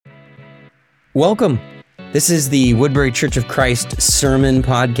Welcome. This is the Woodbury Church of Christ Sermon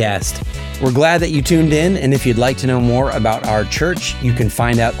Podcast. We're glad that you tuned in, and if you'd like to know more about our church, you can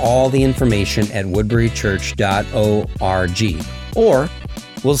find out all the information at woodburychurch.org. Or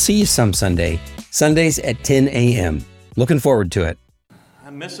we'll see you some Sundays at 10 a.m. Looking forward to it.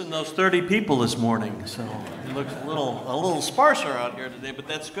 I'm missing those 30 people this morning, so it looks a little sparser out here today, but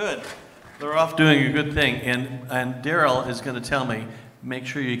that's good. They're off doing a good thing, and Daryl is going to tell me, make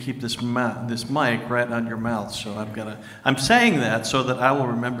sure you keep this mic right on your mouth. So I'm saying that so that I will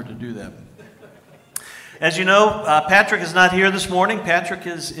remember to do that. As you know, Patrick is not here this morning. Patrick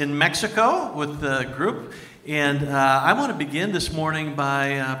is in Mexico with the group, and I want to begin this morning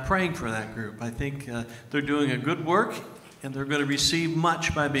by praying for that group. I think they're doing a good work, and they're going to receive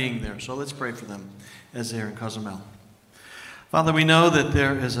much by being there. So let's pray for them as they're in Cozumel. Father, we know that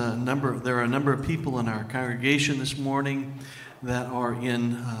there are a number of people in our congregation this morning that are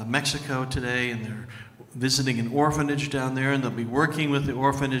in Mexico today, and they're visiting an orphanage down there, and they'll be working with the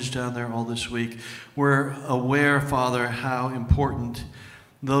orphanage down there all this week. We're aware, Father, how important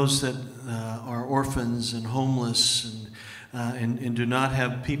those that are orphans and homeless and do not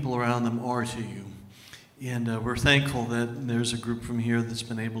have people around them are to you. And we're thankful that there's a group from here that's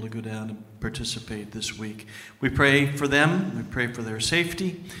been able to go down and participate this week. We pray for them. We pray for their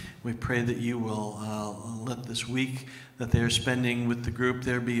safety. We pray that you will let this week that they're spending with the group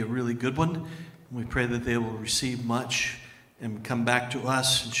there be a really good one. We pray that they will receive much and come back to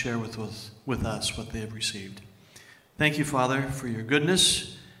us and share with us what they have received. Thank you, Father, for your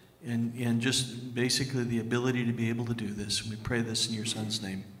goodness and just basically the ability to be able to do this. And we pray this in your Son's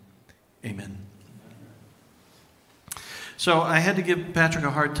name. Amen. So I had to give Patrick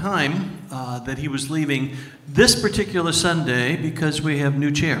a hard time that he was leaving this particular Sunday because we have new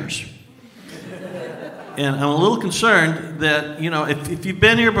chairs. And I'm a little concerned that, if you've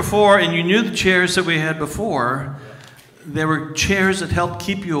been here before and you knew the chairs that we had before, there were chairs that helped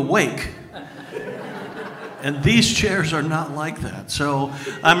keep you awake. And these chairs are not like that. So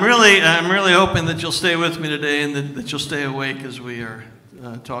I'm really hoping that you'll stay with me today and that you'll stay awake as we are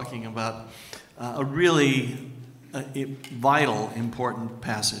talking about a really vital, important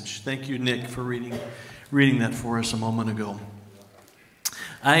passage. Thank you, Nick, for reading that for us a moment ago.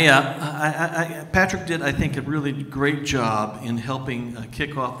 Patrick did, I think, a really great job in helping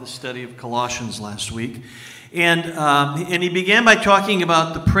kick off the study of Colossians last week. And he began by talking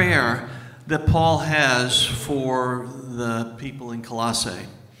about the prayer that Paul has for the people in Colossae.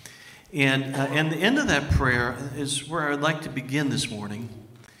 And the end of that prayer is where I'd like to begin this morning.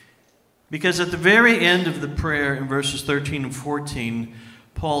 Because at the very end of the prayer in verses 13 and 14,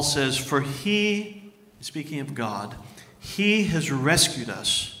 Paul says, "For he," speaking of God, "he has rescued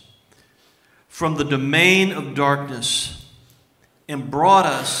us from the domain of darkness and brought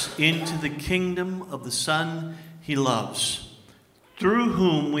us into the kingdom of the Son he loves, through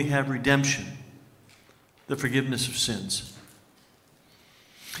whom we have redemption, the forgiveness of sins."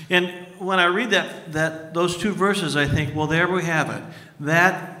 And when I read those two verses, I think, well, there we have it.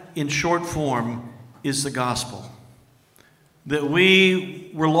 That, in short form, is the gospel. That we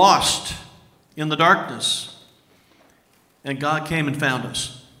were lost in the darkness, and God came and found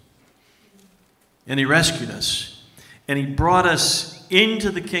us. And he rescued us. And he brought us into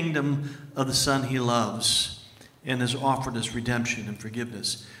the kingdom of the Son he loves and has offered us redemption and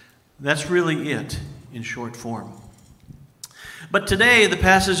forgiveness. That's really it in short form. But today, the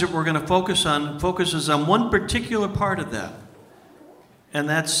passage that we're going to focuses on one particular part of that. And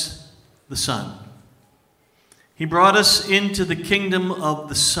that's the Son. He brought us into the kingdom of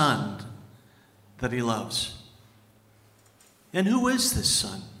the Son that he loves. And who is this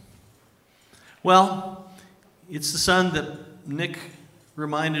Son? Well, it's the Son that Nick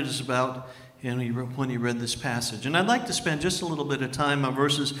reminded us about when he read this passage. And I'd like to spend just a little bit of time on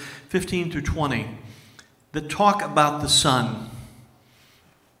verses 15 through 20 that talk about the Son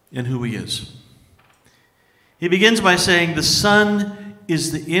and who he is. He begins by saying, "The Son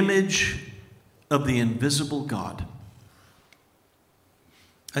is the image of the invisible God."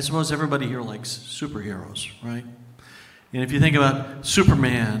 I suppose everybody here likes superheroes, right? And if you think about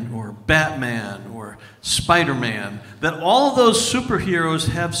Superman or Batman or Spider-Man, that all of those superheroes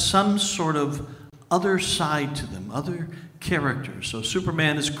have some sort of other side to them, other characters. So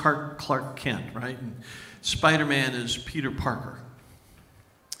Superman is Clark Kent, right? And Spider-Man is Peter Parker.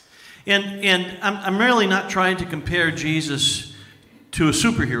 And I'm really not trying to compare Jesus to a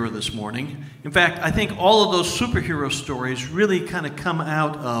superhero this morning. In fact, I think all of those superhero stories really kind of come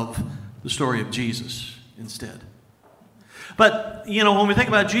out of the story of Jesus instead. But, when we think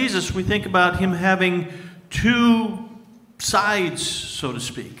about Jesus, we think about him having two sides, so to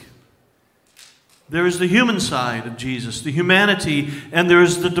speak. There is the human side of Jesus, the humanity, and there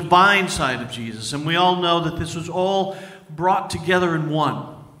is the divine side of Jesus. And we all know that this was all brought together in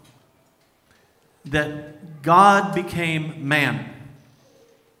one. That God became man.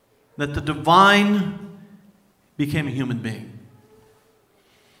 That the divine became a human being.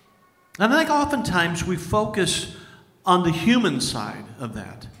 And I think oftentimes we focus on the human side of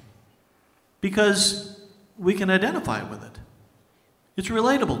that because we can identify with it. It's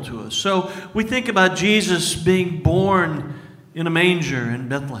relatable to us. So we think about Jesus being born in a manger in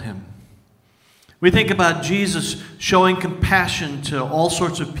Bethlehem. We think about Jesus showing compassion to all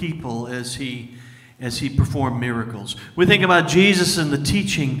sorts of people as he performed miracles. We think about Jesus and the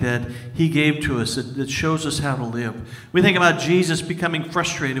teaching that he gave to us that shows us how to live. We think about Jesus becoming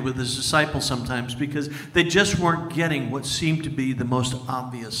frustrated with his disciples sometimes because they just weren't getting what seemed to be the most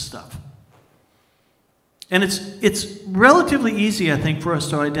obvious stuff. And it's relatively easy, I think, for us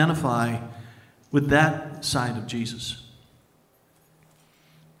to identify with that side of Jesus.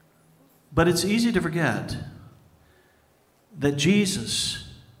 But it's easy to forget that Jesus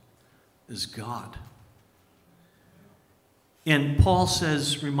is God. And Paul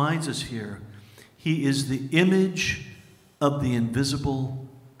reminds us here, he is the image of the invisible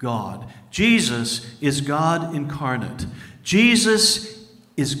God. Jesus is God incarnate. Jesus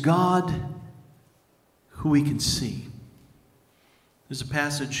is God who we can see. There's a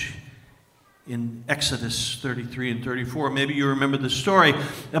passage in Exodus 33 and 34. Maybe you remember the story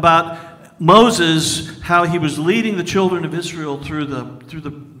about Moses, how he was leading the children of Israel through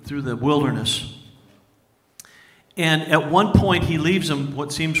the wilderness. And at one point he leaves them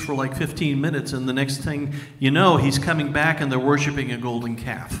what seems for like 15 minutes, and the next thing you know, he's coming back and they're worshiping a golden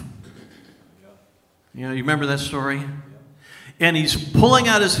calf. You remember that story? And he's pulling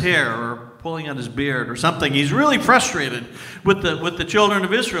out his hair or pulling out his beard or something. He's really frustrated with the children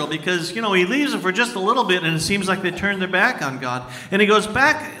of Israel because, he leaves them for just a little bit and it seems like they turn their back on God. And he goes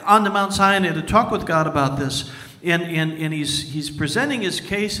back onto Mount Sinai to talk with God about this. And he's presenting his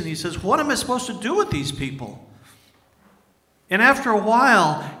case and he says, what am I supposed to do with these people? And after a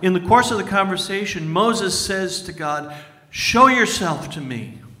while, in the course of the conversation, Moses says to God, show yourself to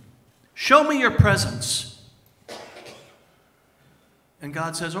me. Show me your presence. And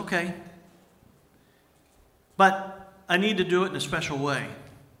God says, okay. But I need to do it in a special way.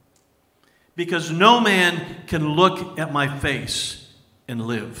 Because no man can look at my face and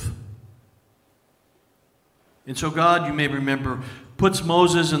live. And so God, you may remember, puts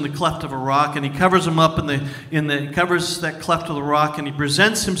Moses in the cleft of a rock, and he covers him up covers that cleft of the rock, and he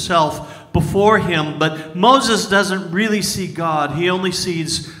presents himself before him. But Moses doesn't really see God. He only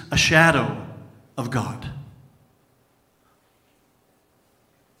sees a shadow of God.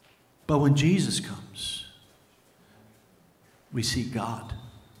 But when Jesus comes, we see God.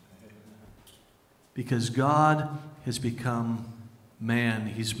 Because God has become man.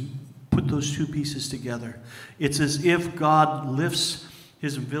 He's put those two pieces together. It's as if God lifts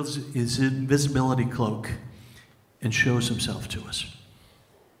his invisibility cloak and shows himself to us.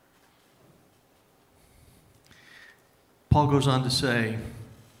 Paul goes on to say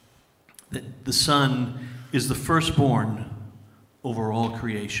that the Son is the firstborn over all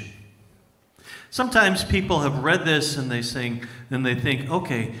creation. Sometimes people have read this and they think,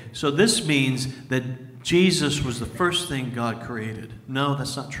 okay, so this means that Jesus was the first thing God created. No,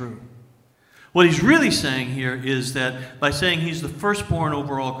 that's not true. What he's really saying here is that by saying he's the firstborn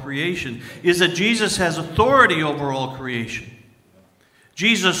over all creation, is that Jesus has authority over all creation.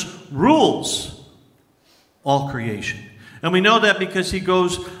 Jesus rules all creation. And we know that because he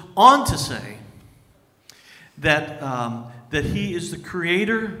goes on to say that he is the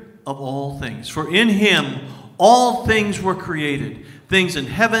creator of all things. For in him all things were created, things in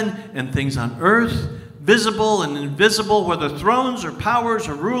heaven and things on earth, visible and invisible, whether thrones or powers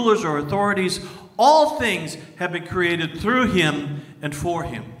or rulers or authorities, all things have been created through him and for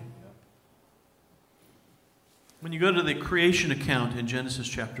him. When you go to the creation account in Genesis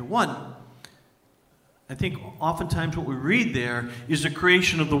chapter 1, I think oftentimes what we read there is the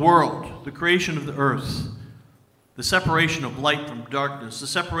creation of the world, the creation of the earth, the separation of light from darkness, the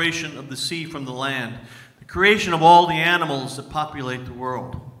separation of the sea from the land, the creation of all the animals that populate the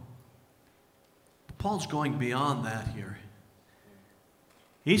world. Paul's going beyond that here.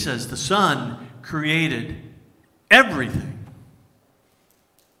 He says the Son created everything.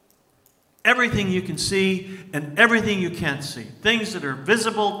 Everything you can see and everything you can't see. Things that are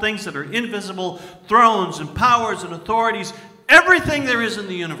visible, things that are invisible, thrones and powers and authorities, everything there is in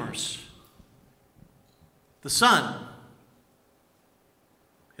the universe. The Son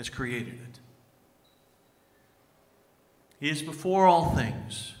has created it. He is before all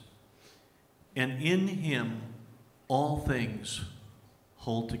things. and in him all things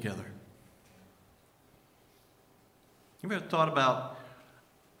hold together. You ever thought about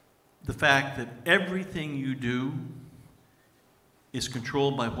the fact that everything you do is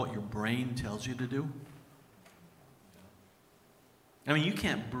controlled by what your brain tells you to do? I mean, you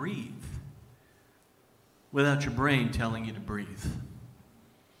can't breathe without your brain telling you to breathe.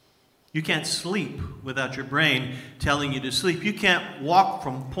 You can't sleep without your brain telling you to sleep. You can't walk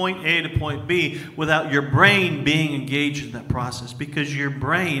from point A to point B without your brain being engaged in that process, because your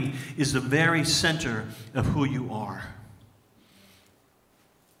brain is the very center of who you are.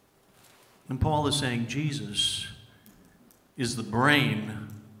 And Paul is saying Jesus is the brain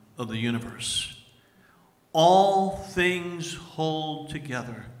of the universe. All things hold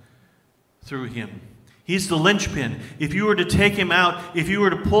together through him. He's the linchpin. If you were to take him out, if you were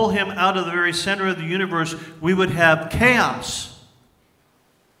to pull him out of the very center of the universe, we would have chaos.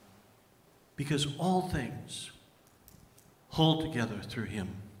 Because all things hold together through him.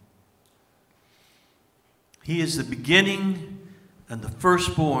 He is the beginning and the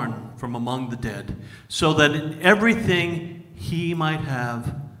firstborn from among the dead, so that in everything he might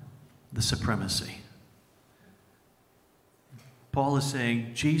have the supremacy. Paul is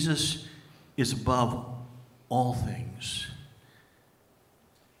saying Jesus is above all things.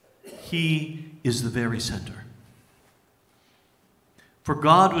 He is the very center. For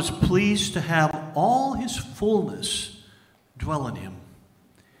God was pleased to have all his fullness dwell in him,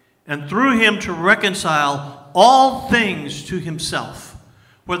 and through him to reconcile all things to himself,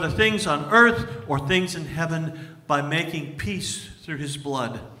 whether things on earth or things in heaven, by making peace through his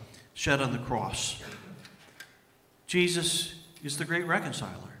blood shed on the cross. Jesus is the great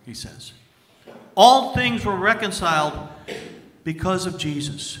reconciler, he says. All things were reconciled because of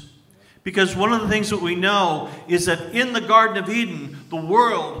Jesus. Because one of the things that we know is that in the Garden of Eden, the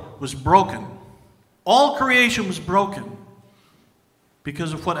world was broken. All creation was broken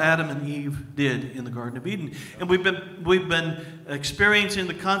because of what Adam and Eve did in the Garden of Eden. And we've been experiencing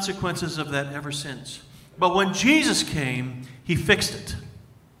the consequences of that ever since. But when Jesus came, he fixed it.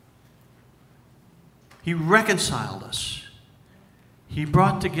 He reconciled us. He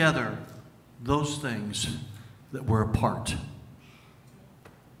brought together those things that were apart.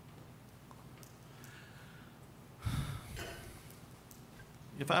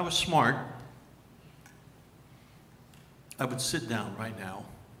 If I was smart, I would sit down right now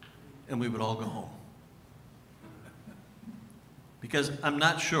and we would all go home. Because I'm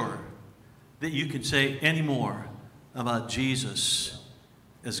not sure that you can say any more about Jesus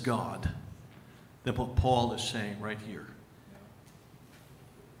as God than what Paul is saying right here.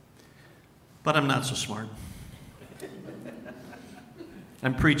 But I'm not so smart.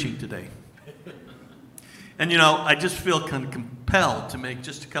 I'm preaching today. And I just feel kind of compelled to make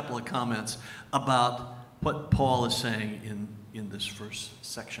just a couple of comments about what Paul is saying in this first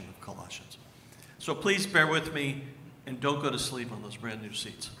section of Colossians. So please bear with me and don't go to sleep on those brand new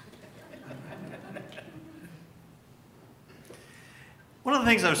seats. One of the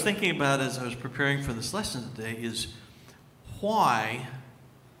things I was thinking about as I was preparing for this lesson today is, why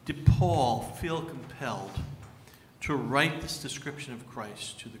did Paul feel compelled to write this description of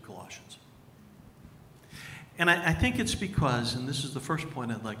Christ to the Colossians? And I think it's because, and this is the first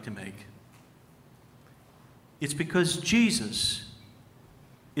point I'd like to make, it's because Jesus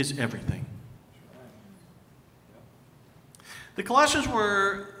is everything. The Colossians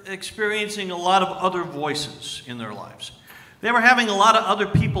were experiencing a lot of other voices in their lives. They were having a lot of other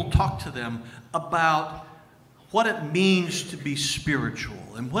people talk to them about what it means to be spiritual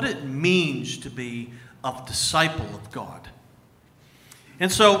and what it means to be a disciple of God.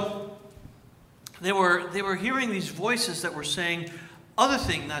 And so they were hearing these voices that were saying other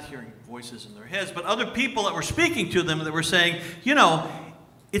things, not hearing voices in their heads, but other people that were speaking to them that were saying,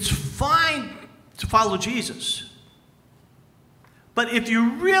 it's fine to follow Jesus. But if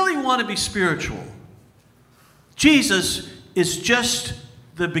you really want to be spiritual, Jesus is just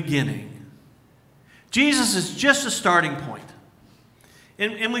the beginning. Jesus is just a starting point.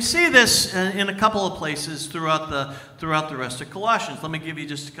 And we see this in a couple of places throughout the rest of Colossians. Let me give you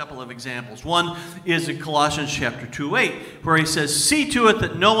just a couple of examples. One is in Colossians chapter 2:8, where he says, "See to it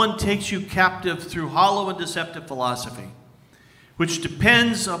that no one takes you captive through hollow and deceptive philosophy, which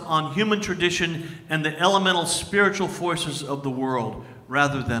depends on human tradition and the elemental spiritual forces of the world,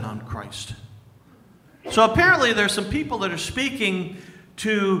 rather than on Christ." So apparently there's some people that are speaking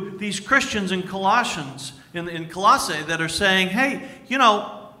to these Christians in Colossians, in Colossae, that are saying, hey,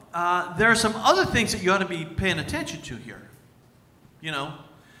 there are some other things that you ought to be paying attention to here.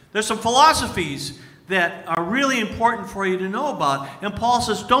 There's some philosophies that are really important for you to know about. And Paul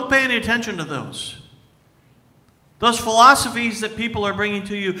says, don't pay any attention to those. Those philosophies that people are bringing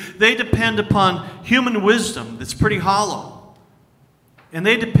to you, they depend upon human wisdom that's pretty hollow. And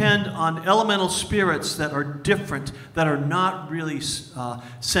they depend on elemental spirits that are different, that are not really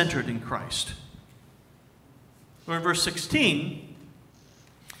centered in Christ. Or in verse 16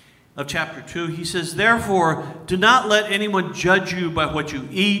 of chapter 2, he says, therefore, do not let anyone judge you by what you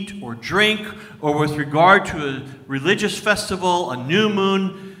eat or drink, or with regard to a religious festival, a new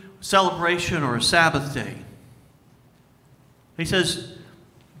moon celebration, or a Sabbath day. He says,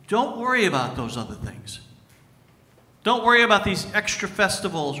 don't worry about those other things. Don't worry about these extra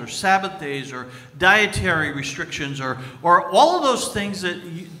festivals or Sabbath days or dietary restrictions or all of those things that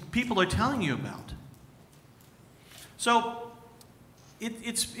people are telling you about. So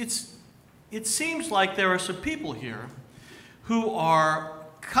it seems like there are some people here who are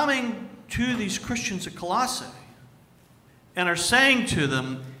coming to these Christians at Colossae and are saying to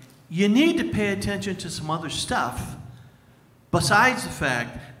them, you need to pay attention to some other stuff besides the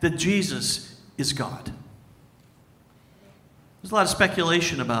fact that Jesus is God. There's a lot of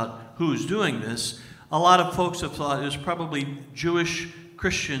speculation about who's doing this. A lot of folks have thought it was probably Jewish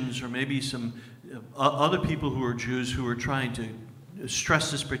Christians or maybe some other people who are Jews who are trying to stress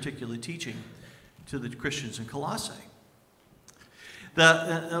this particular teaching to the Christians in Colossae.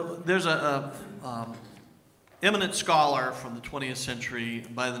 There's an eminent scholar from the 20th century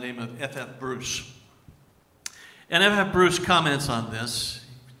by the name of F.F. Bruce. And F.F. Bruce comments on this.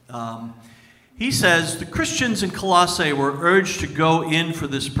 He says, the Christians in Colossae were urged to go in for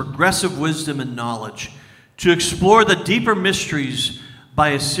this progressive wisdom and knowledge, to explore the deeper mysteries by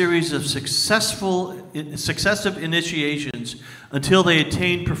a series of successive initiations until they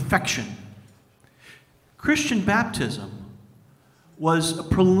attained perfection. Christian baptism was a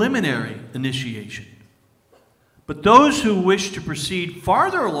preliminary initiation. But those who wish to proceed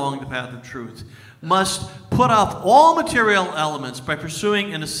farther along the path of truth must put off all material elements by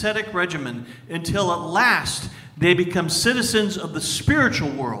pursuing an ascetic regimen until at last they become citizens of the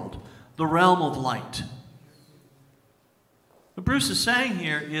spiritual world, the realm of light. What Bruce is saying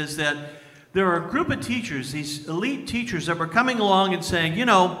here is that there are a group of teachers, these elite teachers, that were coming along and saying, you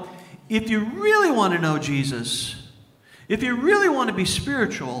know, if you really want to know Jesus, if you really want to be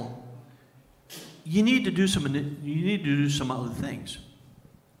spiritual, you need to do some other things.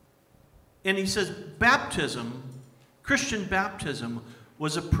 And he says baptism, Christian baptism,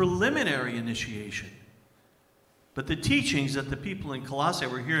 was a preliminary initiation. But the teachings that the people in Colossae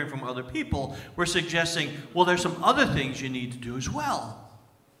were hearing from other people were suggesting, well, there's some other things you need to do as well.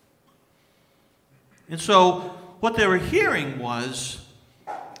 And so what they were hearing was,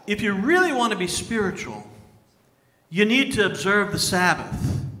 if you really want to be spiritual, you need to observe the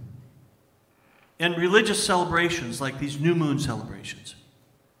Sabbath and religious celebrations like these new moon celebrations.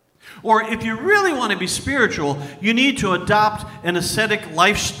 Or if you really want to be spiritual, you need to adopt an ascetic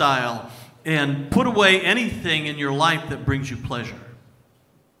lifestyle and put away anything in your life that brings you pleasure.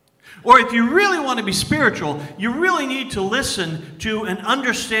 Or if you really want to be spiritual, you really need to listen to and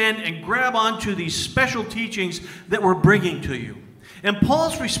understand and grab onto these special teachings that we're bringing to you. And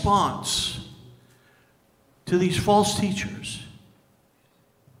Paul's response to these false teachers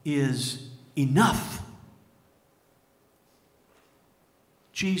is enough.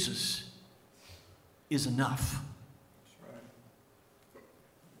 Jesus is enough.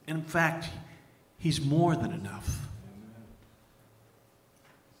 And in fact, he's more than enough.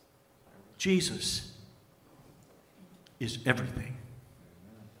 Jesus is everything.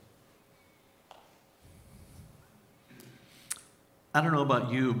 I don't know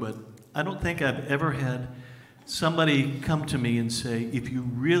about you, but I don't think I've ever had somebody come to me and say, if you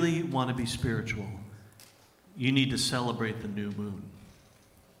really want to be spiritual, you need to celebrate the new moon.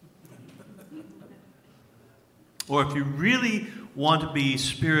 Or if you really want to be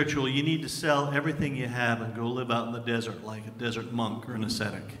spiritual, you need to sell everything you have and go live out in the desert like a desert monk or an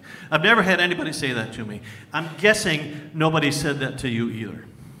ascetic. I've never had anybody say that to me. I'm guessing nobody said that to you either.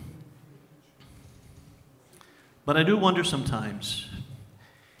 But I do wonder sometimes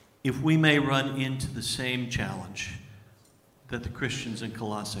if we may run into the same challenge that the Christians in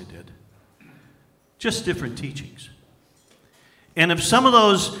Colossae did. Just different teachings. And if some of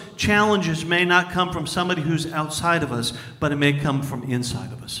those challenges may not come from somebody who's outside of us, but it may come from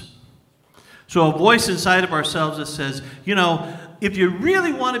inside of us. So a voice inside of ourselves that says, you know, if you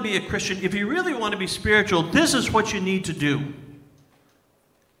really want to be a Christian, if you really want to be spiritual, this is what you need to do.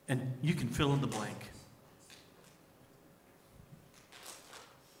 And you can fill in the blank.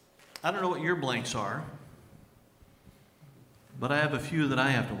 I don't know what your blanks are, but I have a few that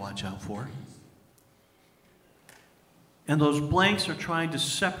I have to watch out for. And those blanks are trying to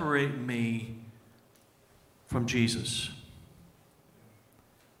separate me from Jesus.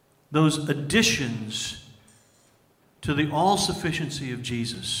 Those additions to the all-sufficiency of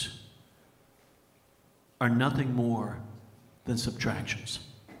Jesus are nothing more than subtractions.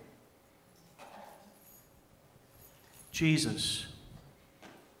 Jesus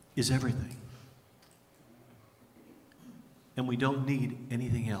is everything. And we don't need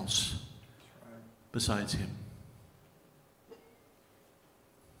anything else besides him.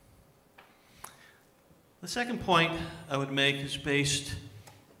 The second point I would make is based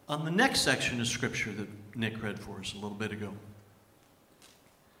on the next section of Scripture that Nick read for us a little bit ago.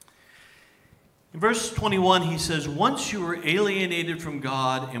 In verse 21, he says, "Once you were alienated from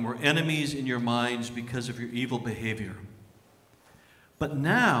God and were enemies in your minds because of your evil behavior. But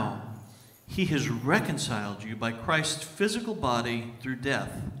now he has reconciled you by Christ's physical body through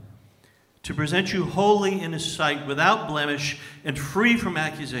death, to present you holy in his sight, without blemish and free from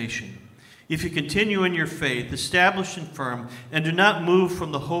accusation. If you continue in your faith, established and firm, and do not move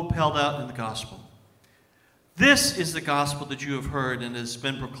from the hope held out in the gospel. This is the gospel that you have heard and has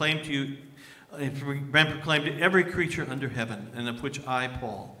been proclaimed to you, been proclaimed to every creature under heaven, and of which I,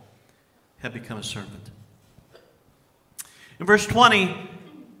 Paul, have become a servant." In verse 20,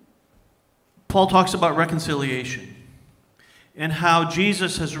 Paul talks about reconciliation and how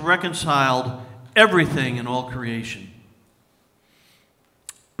Jesus has reconciled everything in all creation.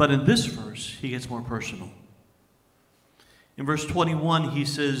 But in this verse, he gets more personal. In verse 21, he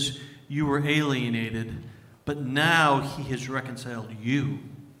says, "You were alienated, but now he has reconciled you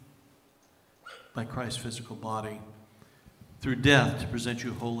by Christ's physical body through death to present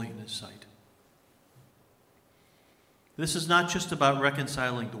you holy in his sight." This is not just about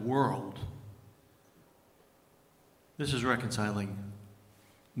reconciling the world. This is reconciling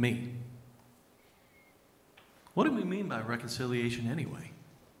me. What do we mean by reconciliation anyway?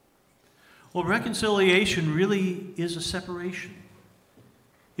 Well, reconciliation really is a separation.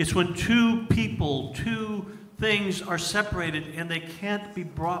 It's when two people, two things are separated and they can't be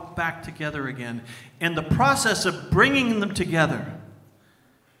brought back together again. And the process of bringing them together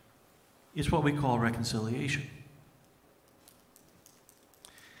is what we call reconciliation.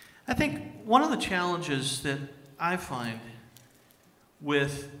 I think one of the challenges that I find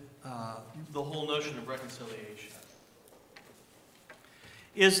with the whole notion of reconciliation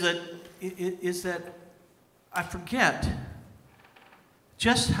is that I forget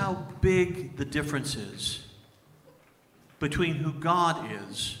just how big the difference is between who God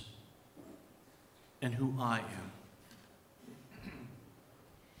is and who I am.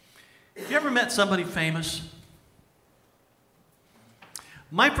 Have you ever met somebody famous?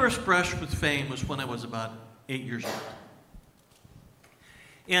 My first brush with fame was when I was about 8 years old.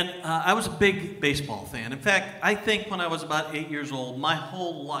 And I was a big baseball fan. In fact, I think when I was about 8 years old, my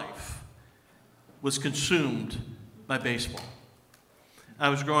whole life was consumed by baseball. I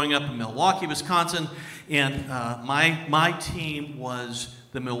was growing up in Milwaukee, Wisconsin, and my team was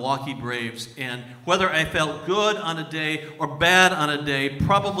the Milwaukee Braves. And whether I felt good on a day or bad on a day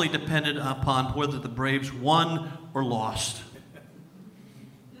probably depended upon whether the Braves won or lost.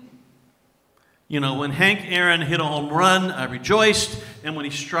 You know, when Hank Aaron hit a home run, I rejoiced, and when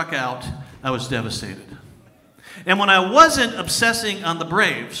he struck out, I was devastated. And when I wasn't obsessing on the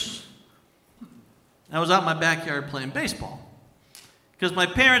Braves, I was out in my backyard playing baseball. Because my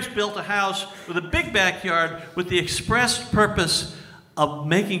parents built a house with a big backyard with the express purpose of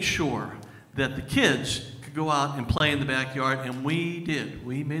making sure that the kids could go out and play in the backyard, and we did.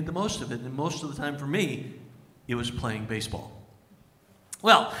 We made the most of it, and most of the time for me, it was playing baseball.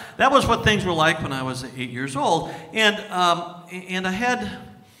 Well, that was what things were like when I was 8 years old, and I had,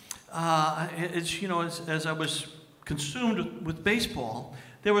 as I was consumed with baseball,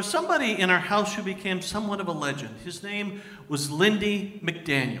 there was somebody in our house who became somewhat of a legend. His name was Lindy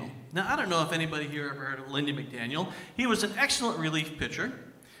McDaniel. Now, I don't know if anybody here ever heard of Lindy McDaniel. He was an excellent relief pitcher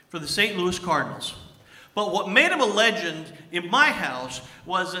for the St. Louis Cardinals. But what made him a legend in my house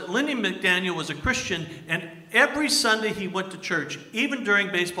was that Lindy McDaniel was a Christian, and every Sunday he went to church, even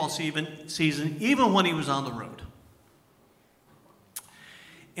during baseball season, even when he was on the road.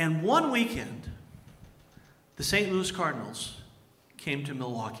 And one weekend, the St. Louis Cardinals came to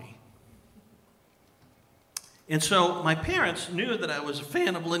Milwaukee. And so my parents knew that I was a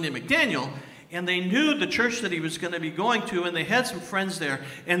fan of Lindy McDaniel, and they knew the church that he was going to be going to, and they had some friends there,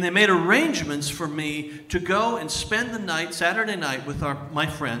 and they made arrangements for me to go and spend the night, Saturday night, with my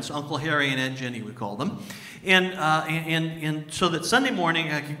friends, Uncle Harry and Aunt Jenny, we called them, and so that Sunday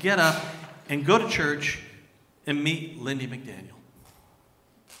morning I could get up and go to church and meet Lindy McDaniel.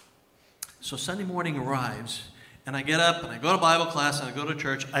 So Sunday morning arrives, and I get up and I go to Bible class and I go to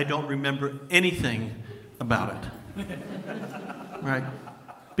church, I don't remember anything about it. Right?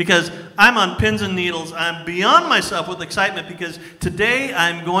 Because I'm on pins and needles. I'm beyond myself with excitement because today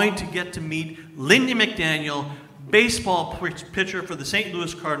I'm going to get to meet Lindy McDaniel, baseball pitcher for the St.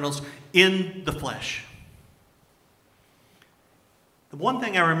 Louis Cardinals, in the flesh. The one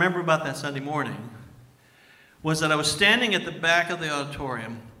thing I remember about that Sunday morning was that I was standing at the back of the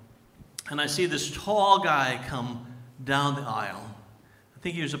auditorium and I see this tall guy come down the aisle. I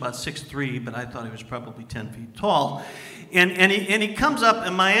think he was about 6'3", but I thought he was probably 10 feet tall. And he comes up,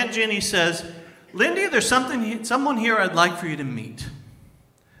 and my Aunt Jenny says, "Lindy, there's someone here I'd like for you to meet.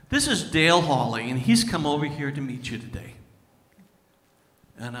 This is Dale Hawley, and he's come over here to meet you today."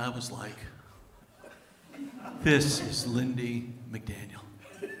 And I was like, this is Lindy McDaniel.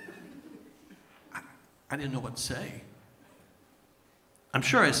 I didn't know what to say. I'm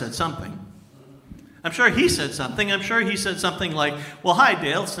sure I said something. I'm sure he said something. I'm sure he said something like, "Well, hi,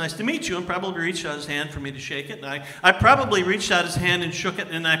 Dale, it's nice to meet you," and probably reached out his hand for me to shake it. And I probably reached out his hand and shook it,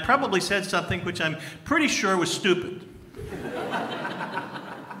 and I probably said something which I'm pretty sure was stupid.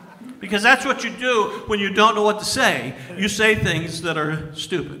 Because that's what you do when you don't know what to say. You say things that are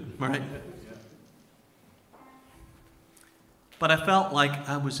stupid, right? But I felt like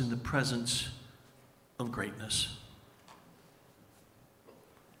I was in the presence of greatness.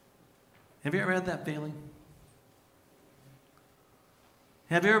 Have you ever had that feeling?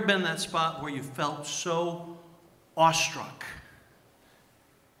 Have you ever been in that spot where you felt so awestruck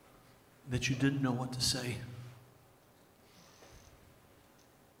that you didn't know what to say?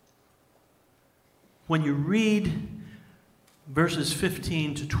 When you read verses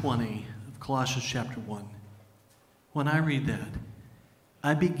 15 to 20 of Colossians chapter 1, when I read that,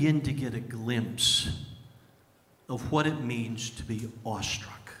 I begin to get a glimpse of what it means to be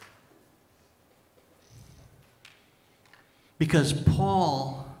awestruck. Because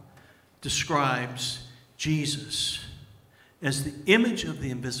Paul describes Jesus as the image of the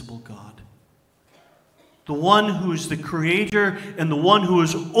invisible God, the one who is the creator and the one who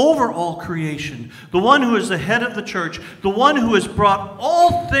is over all creation, the one who is the head of the church, the one who has brought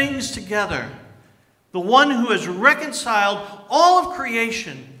all things together, the one who has reconciled all of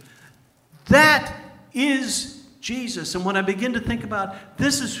creation. That is Jesus. And when I begin to think about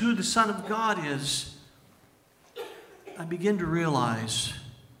this is who the Son of God is, I begin to realize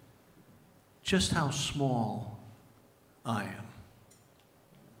just how small I am.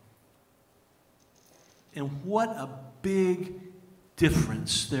 And what a big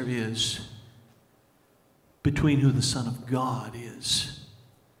difference there is between who the Son of God is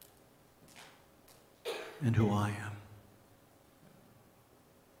and who I am.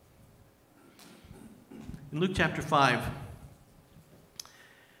 In Luke chapter 5,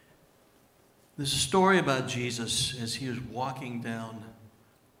 there's a story about Jesus as he was walking down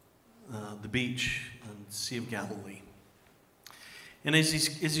the beach on the Sea of Galilee. And as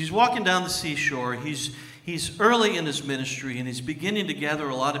he's walking down the seashore, he's early in his ministry, and he's beginning to gather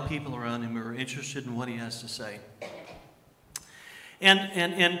a lot of people around him who are interested in what he has to say.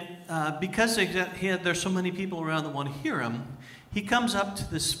 And because there's so many people around that want to hear him, he comes up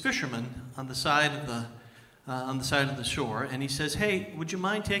to this fisherman on the side of the shore, and he says, "Hey, would you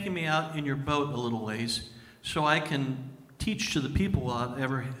mind taking me out in your boat a little ways so I can teach to the people without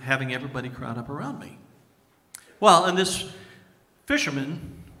ever having everybody crowd up around me?" Well, and this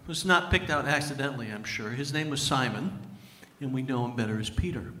fisherman was not picked out accidentally, I'm sure. His name was Simon, and we know him better as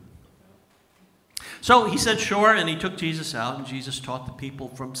Peter. So he said sure, and he took Jesus out, and Jesus taught the people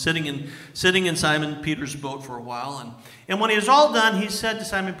from sitting in Simon Peter's boat for a while. And when he was all done, he said to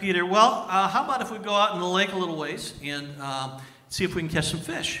Simon Peter, "Well, how about if we go out in the lake a little ways and see if we can catch some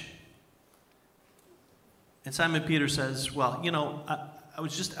fish?" And Simon Peter says, "Well, I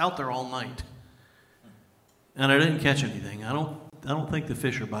was just out there all night, and I didn't catch anything. I don't think the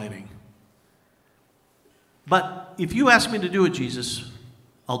fish are biting. But if you ask me to do it, Jesus,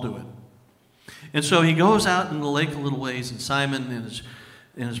 I'll do it." And so he goes out in the lake a little ways, and Simon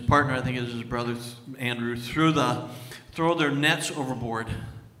and his partner, I think it was his brother Andrew, throw their nets overboard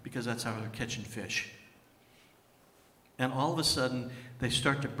because that's how they're catching fish. And all of a sudden, they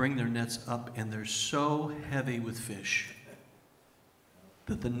start to bring their nets up, and they're so heavy with fish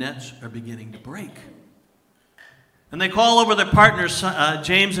that the nets are beginning to break. And they call over their partners,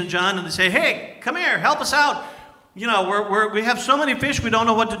 James and John, and they say, "Hey, come here, help us out. We have so many fish, we don't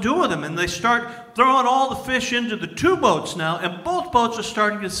know what to do with them." And they start throwing all the fish into the two boats now, and both boats are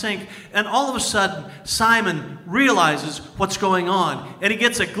starting to sink. And all of a sudden, Simon realizes what's going on, and he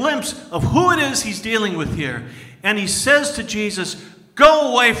gets a glimpse of who it is he's dealing with here. And he says to Jesus,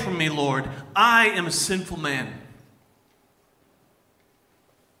 "Go away from me, Lord. I am a sinful man."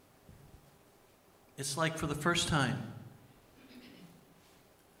 it's like for the first time,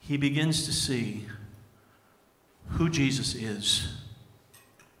 he begins to see who Jesus is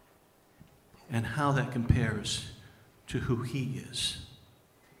and how that compares to who he is.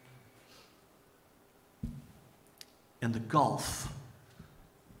 And the gulf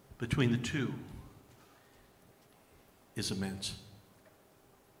between the two is immense.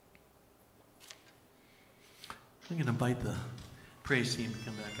 I'm going to invite the praise team to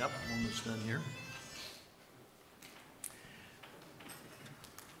come back up. I'm almost done here.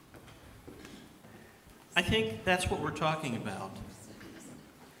 I think that's what we're talking about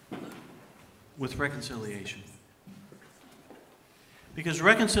with reconciliation. Because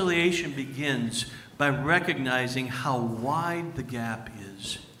reconciliation begins by recognizing how wide the gap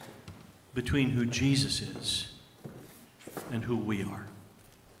is between who Jesus is and who we are.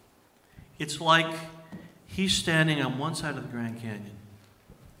 It's like he's standing on one side of the Grand Canyon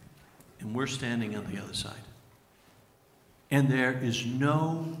and we're standing on the other side. And there is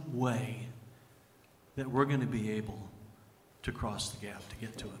no way that we're going to be able to cross the gap to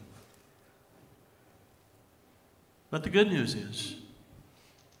get to him. But the good news is,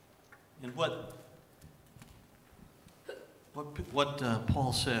 and what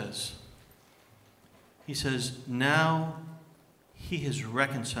Paul says, he says, now he has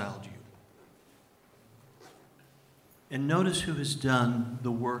reconciled you. And notice who has done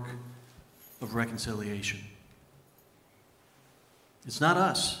the work of reconciliation. It's not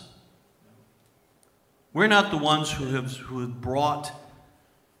us. We're not the ones who have brought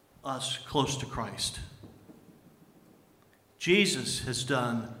us close to Christ. Jesus has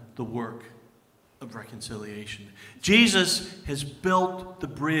done the work of reconciliation. Jesus has built the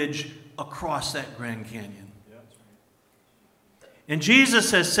bridge across that Grand Canyon. And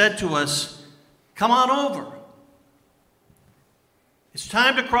Jesus has said to us, come on over. It's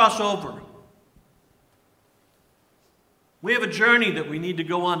time to cross over. We have a journey that we need to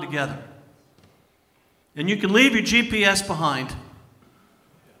go on together. And you can leave your GPS behind.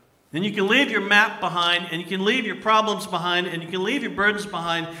 And you can leave your map behind. And you can leave your problems behind. And you can leave your burdens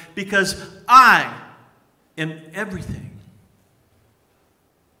behind. Because I am everything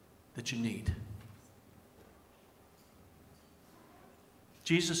that you need.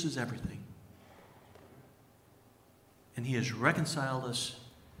 Jesus is everything. And he has reconciled us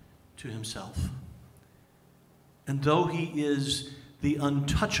to himself. And though he is the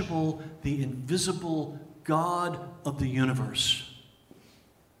untouchable, the invisible God of the universe,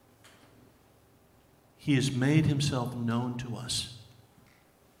 he has made himself known to us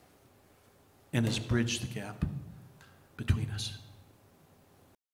and has bridged the gap between us.